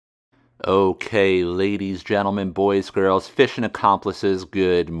Okay, ladies, gentlemen, boys, girls, fishing accomplices,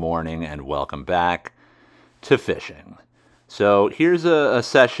 good morning and welcome back to fishing. So here's a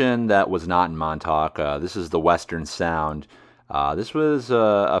session that was not in Montauk. This is the Western Sound. This was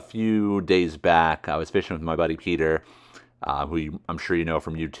a few days back. I was fishing with my buddy Peter, I'm sure you know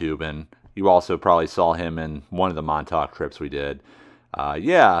from YouTube, and you also probably saw him in one of the Montauk trips we did.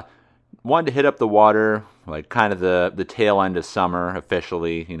 Yeah, wanted to hit up the water, like kind of the tail end of summer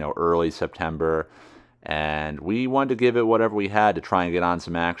officially, early September, and we wanted to give it whatever we had to try and get on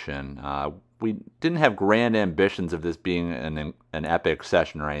some action. We didn't have grand ambitions of this being an epic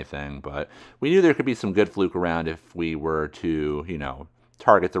session or anything, but we knew there could be some good fluke around if we were to,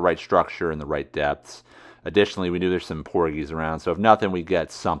 target the right structure and the right depths. Additionally, we knew there's some porgies around, so if nothing, we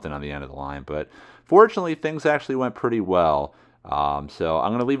get something on the end of the line. But fortunately, things actually went pretty well. So I'm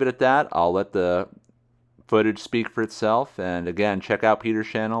going to leave it at that. I'll let the footage speak for itself. And again, check out Peter's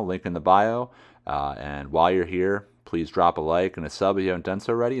channel, link in the bio. And while you're here, please drop a like and a sub if you haven't done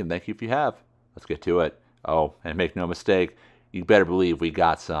so already. And thank you if you have. Let's get to it. Oh, and make no mistake, you better believe we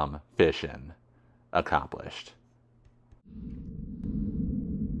got some fishing accomplished.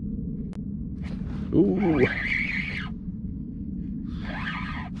 Ooh.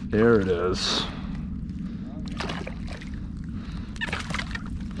 There it is.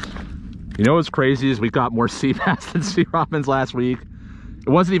 You know what's crazy is we got more sea bass than sea robins last week. It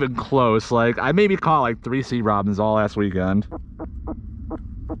wasn't even close. Like, I maybe caught like 3 sea robins all last weekend.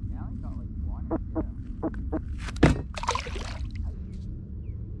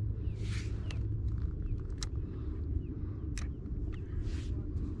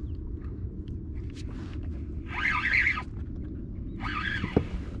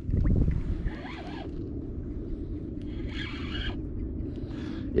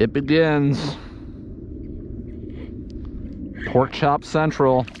 It begins. Pork chop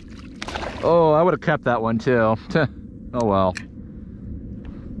central. Oh, I would have kept that one too. Oh well.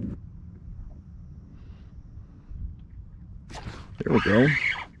 There we go.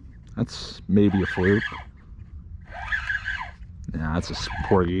 That's maybe a fluke. Yeah, that's a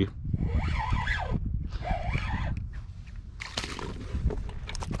porgy.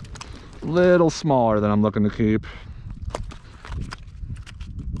 Little smaller than I'm looking to keep.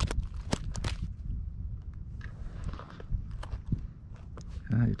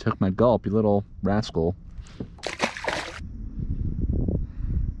 You took my gulp, you little rascal.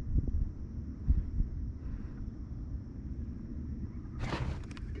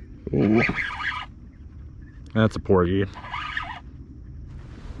 Ooh. That's a porgy. I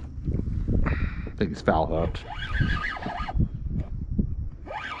think he's foul hooked.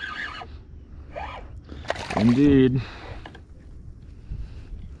 Indeed.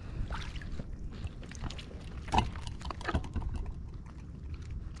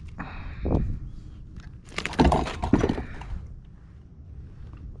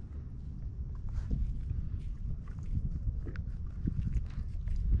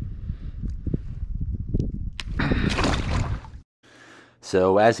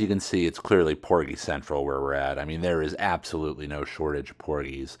 So as you can see, it's clearly porgy central where we're at. I mean, there is absolutely no shortage of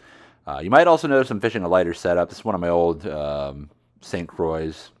porgies. You might also notice I'm fishing a lighter setup. This is one of my old St.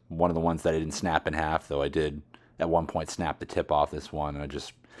 Croix, one of the ones that I didn't snap in half, though I did at one point snap the tip off this one. And I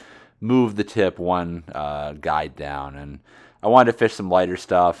just moved the tip one guide down. And I wanted to fish some lighter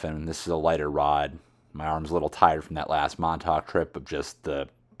stuff, and this is a lighter rod. My arm's a little tired from that last Montauk trip of just the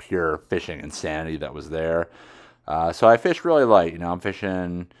pure fishing insanity that was there. So I fish really light. I'm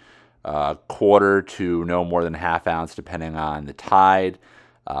fishing quarter to no more than ½ ounce depending on the tide.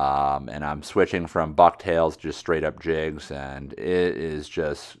 And I'm switching from bucktails to just straight up jigs, and it is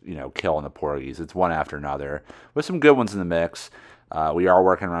just, killing the porgies. It's one after another with some good ones in the mix. We are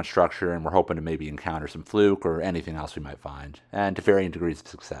working around structure, and we're hoping to maybe encounter some fluke or anything else we might find, and to varying degrees of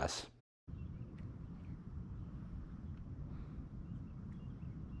success.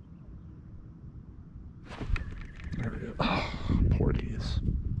 There we go. Oh, porgies.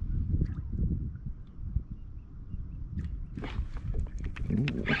 Ooh.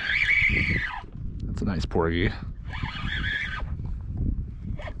 That's a nice porgy.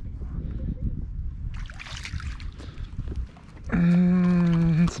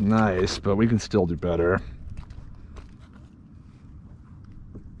 It's nice, but we can still do better.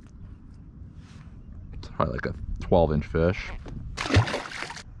 It's probably like a 12-inch fish.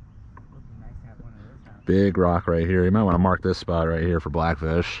 Big rock right here. You might want to mark this spot right here for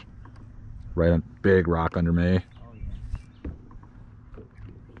blackfish. Right on, big rock under me.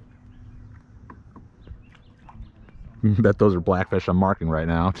 Bet those are blackfish I'm marking right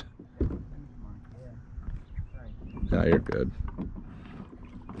now. Yeah, you're good.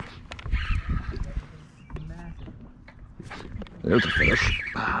 There's a fish.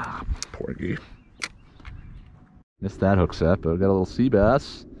 Ah, porgy. Missed that hook set, but we got a little sea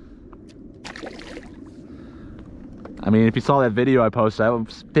bass. I mean, if you saw that video I posted, I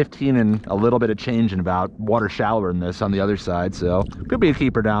was 15 and a little bit of change in about water shallower than this on the other side, so could be a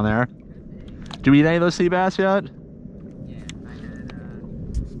keeper down there. Do we eat any of those sea bass yet? Yeah, I had,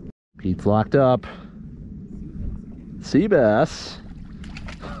 Pete's locked up. Sea bass.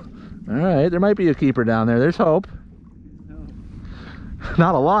 All right, there might be a keeper down there. There's hope.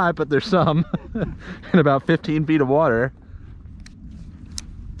 Not a lot, but there's some. In about 15 feet of water.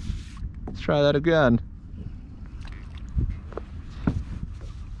 Let's try that again.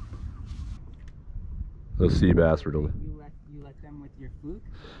 Those sea bass were delicious. you let them with your fluke?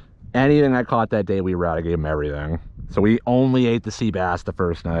 Anything I caught that day, we were out. I gave them everything. So we only ate the sea bass the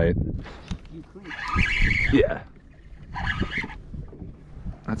first night. You clean. Yeah.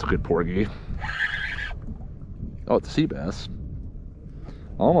 That's a good porgy. Oh, it's a sea bass.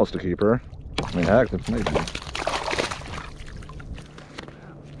 Almost a keeper. I mean, heck, that's maybe.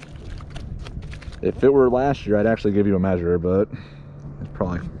 If it were last year, I'd actually give you a measure, but it's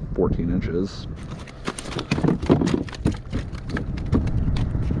probably 14 inches.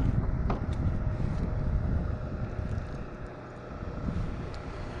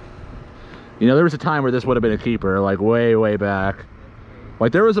 You know, there was a time where this would have been a keeper, like way, way back.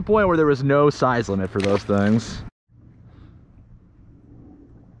 Like, there was a point where there was no size limit for those things.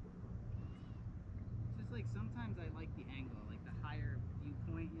 Just like sometimes I like the angle, like the higher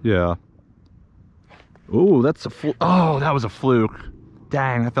viewpoint. Yeah. Ooh, that's a fluke. Oh, that was a fluke.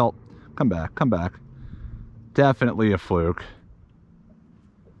 Dang, I felt. Come back, come back. Definitely a fluke.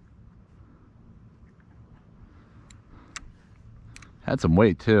 Had some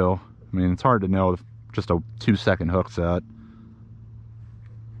weight too. I mean, it's hard to know with just a 2-second hook set.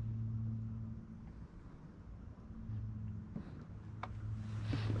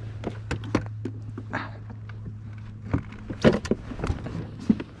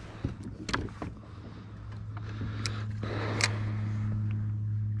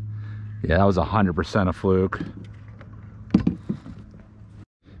 Yeah, that was 100% a fluke.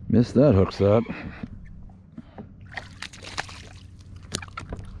 Missed that hook set.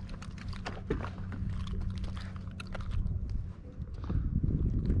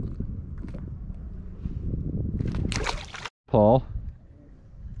 Paul.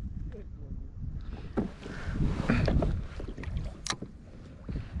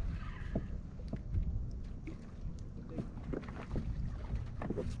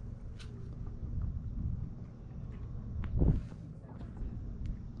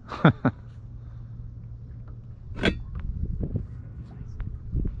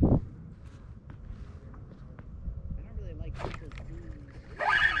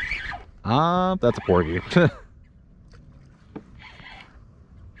 That's a porgy.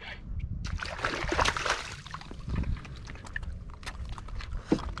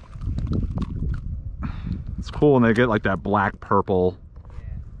 It's cool when they get like that black purple,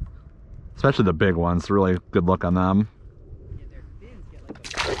 especially the big ones. Really good look on them. Yeah, their fins get like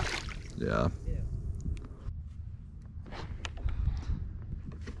a Yeah.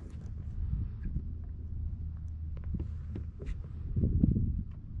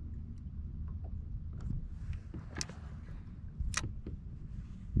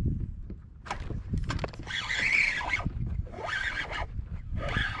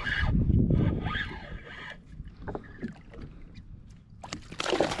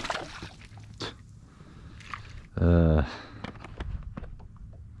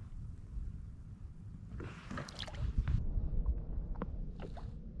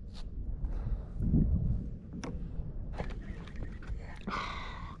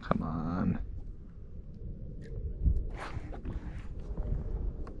 Come on.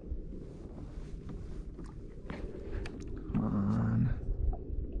 Come on.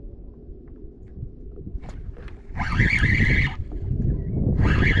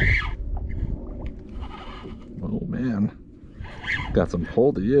 Oh man. Got some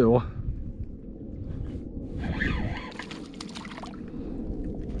pull to you.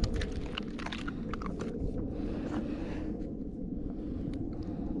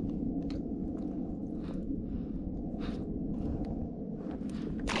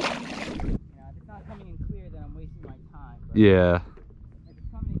 Yeah. If it's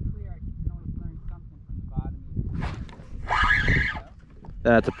coming in clear, I can always learn something from the bottom.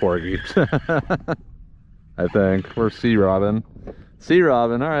 That's a porgy. I think. Or sea robin. Sea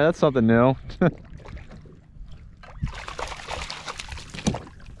robin. Alright, that's something new.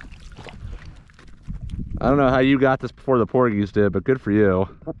 I don't know how you got this before the porgies did, but good for you.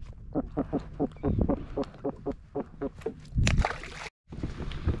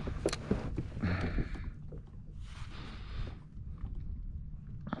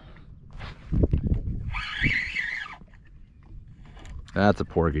 That's a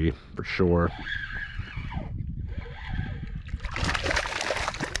porgy for sure.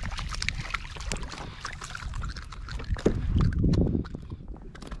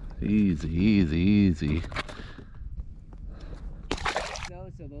 Easy, easy, easy.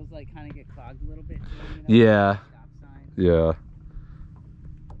 So those like kind of get clogged a little bit. Yeah. Stop signs. Yeah.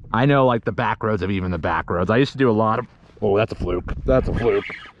 I know like the back roads of even the back roads. I used to do a lot of... Oh, that's a fluke. That's a fluke.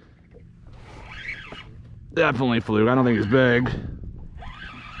 Definitely fluke. I don't think he's big.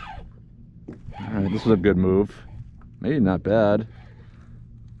 All right, this was a good move. Maybe not bad.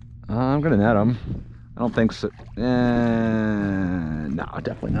 I'm gonna net him. I don't think so. No,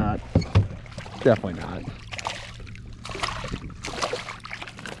 definitely not. Definitely not.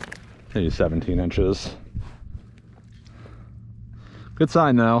 Maybe 17 inches. Good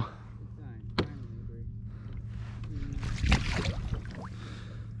sign though.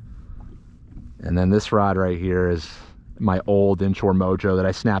 And then this rod right here is my old inshore mojo that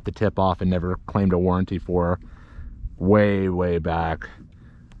I snapped the tip off and never claimed a warranty for way back.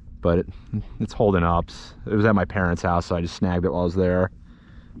 But it's holding up. It was at my parents' house, so I just snagged it while I was there.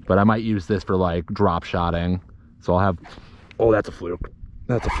 But I might use this for like drop shotting. So I'll have... Oh, that's a fluke.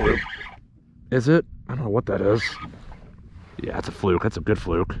 That's a fluke. Is it? I don't know what that is. Yeah, it's a fluke. That's a good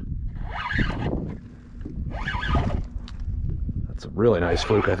fluke. That's a really nice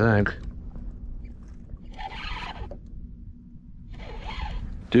fluke, I think.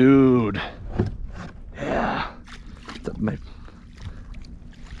 Dude. Yeah.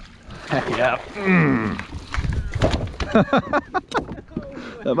 Heck yeah.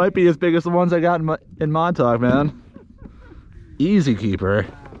 That might be as big as the ones I got in Montauk, man. Easy keeper.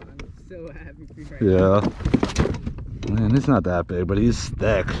 Wow, I'm so happy for you right Yeah. Man, he's not that big, but he's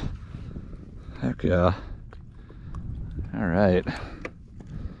thick. Heck yeah. All right.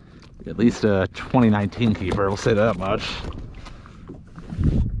 At least a 2019 keeper, we'll say that much.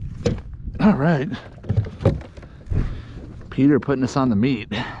 All right. Peter putting us on the meat.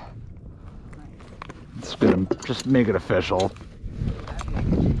 It's gonna just make it official.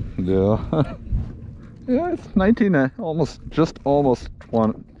 Yeah. Yeah, it's 19, almost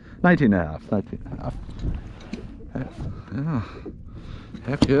 20, 19 and a half, 19 and a half. Yeah.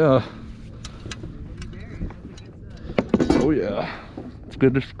 Heck yeah. Oh yeah. It's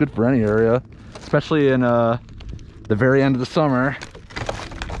good for any area, especially in the very end of the summer.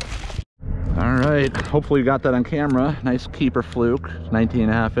 All right, hopefully you got that on camera. Nice keeper fluke, 19 and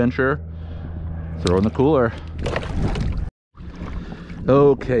a half incher. Throw in the cooler.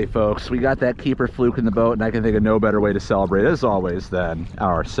 Okay folks, we got that keeper fluke in the boat, and I can think of no better way to celebrate as always than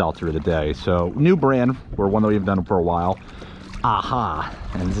our seltzer of the day. So new brand, or one that we've done for a while, Aha,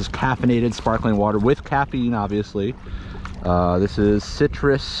 and this is caffeinated sparkling water with caffeine, obviously. This is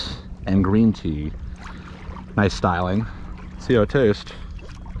citrus and green tea. Nice styling. See how it tastes.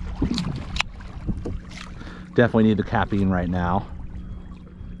 Definitely need the caffeine right now.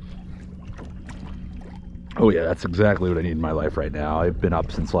 Oh yeah, that's exactly what I need in my life right now. I've been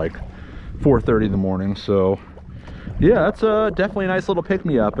up since like 4:30 in the morning, so yeah, that's definitely a nice little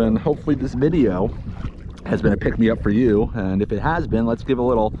pick-me-up, and hopefully this video has been a pick-me-up for you, and if it has been, let's give a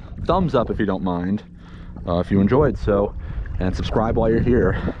little thumbs up if you don't mind, if you enjoyed. So, and subscribe while you're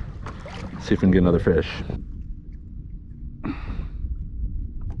here. See if we can get another fish.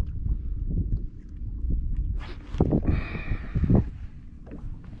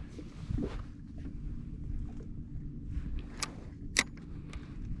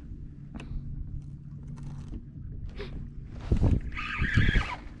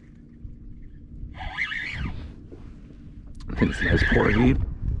 I think it's a nice porgy.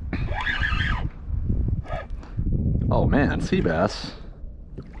 Oh man, sea bass.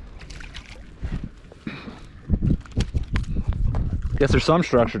 Guess there's some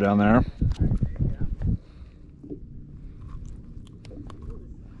structure down there.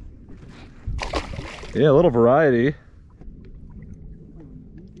 Yeah, a little variety.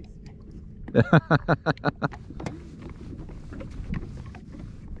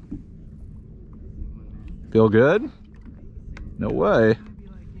 Feel good? No way.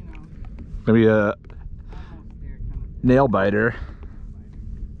 Maybe a nail biter.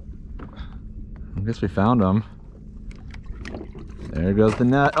 I guess we found them. There goes the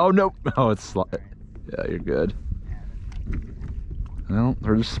net. Oh no! Oh, it's yeah, you're good. Well,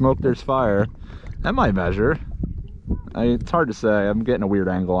 there's smoke, there's fire. That might measure. It's hard to say. I'm getting a weird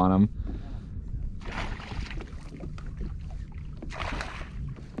angle on them.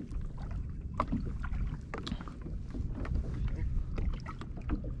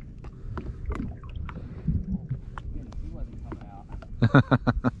 Let's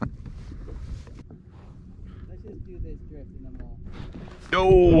just do this drift and then we'll...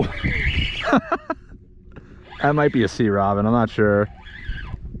 Oh! That might be a sea robin, I'm not sure.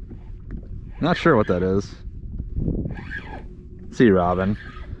 Not sure what that is. Sea robin.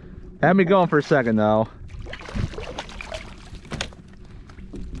 Had me going for a second though.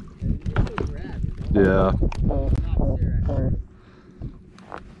 Yeah.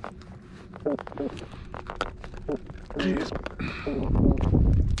 Jeez.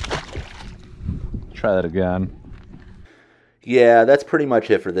 Try that again. Yeah, that's pretty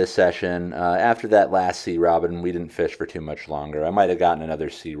much it for this session. After that last sea robin, we didn't fish for too much longer. I might have gotten another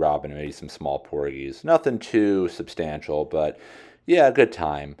sea robin and maybe some small porgies. Nothing too substantial, but yeah, a good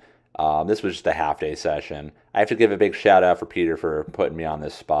time. This was just a half-day session. I have to give a big shout-out for Peter for putting me on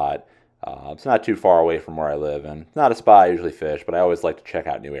this spot. It's not too far away from where I live, and it's not a spot I usually fish, but I always like to check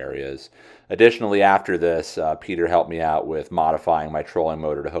out new areas. Additionally, after this, Peter helped me out with modifying my trolling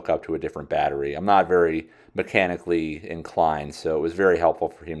motor to hook up to a different battery. I'm not very mechanically inclined, so it was very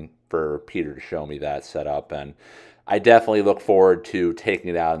helpful for Peter to show me that setup, and I definitely look forward to taking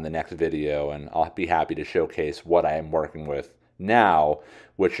it out in the next video, and I'll be happy to showcase what I am working with now,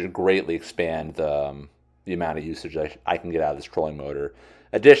 which should greatly expand the amount of usage I can get out of this trolling motor.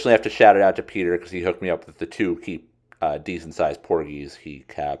 Additionally, I have to shout it out to Peter because he hooked me up with the two decent-sized porgies he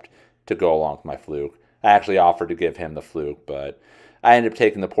kept to go along with my fluke. I actually offered to give him the fluke, but I ended up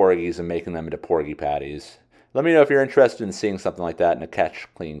taking the porgies and making them into porgy patties. Let me know if you're interested in seeing something like that in a catch,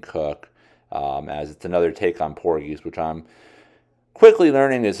 clean, cook, as it's another take on porgies, which I'm quickly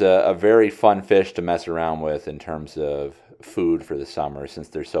learning is a very fun fish to mess around with in terms of food for the summer since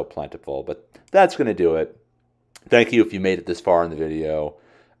they're so plentiful. But that's going to do it. Thank you if you made it this far in the video.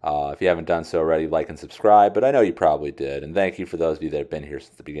 If you haven't done so already, like and subscribe, but I know you probably did. And thank you for those of you that have been here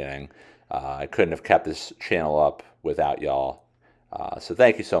since the beginning. I couldn't have kept this channel up without y'all. So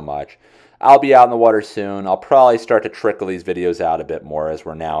thank you so much. I'll be out in the water soon. I'll probably start to trickle these videos out a bit more as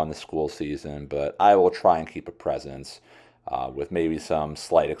we're now in the school season, but I will try and keep a presence with maybe some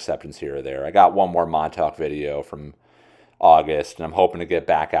slight exceptions here or there. I got one more Montauk video from August, and I'm hoping to get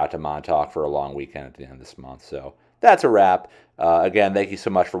back out to Montauk for a long weekend at the end of this month. So that's a wrap. Again, thank you so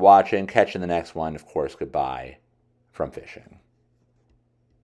much for watching. Catch you in the next one. Of course, goodbye from Fishing.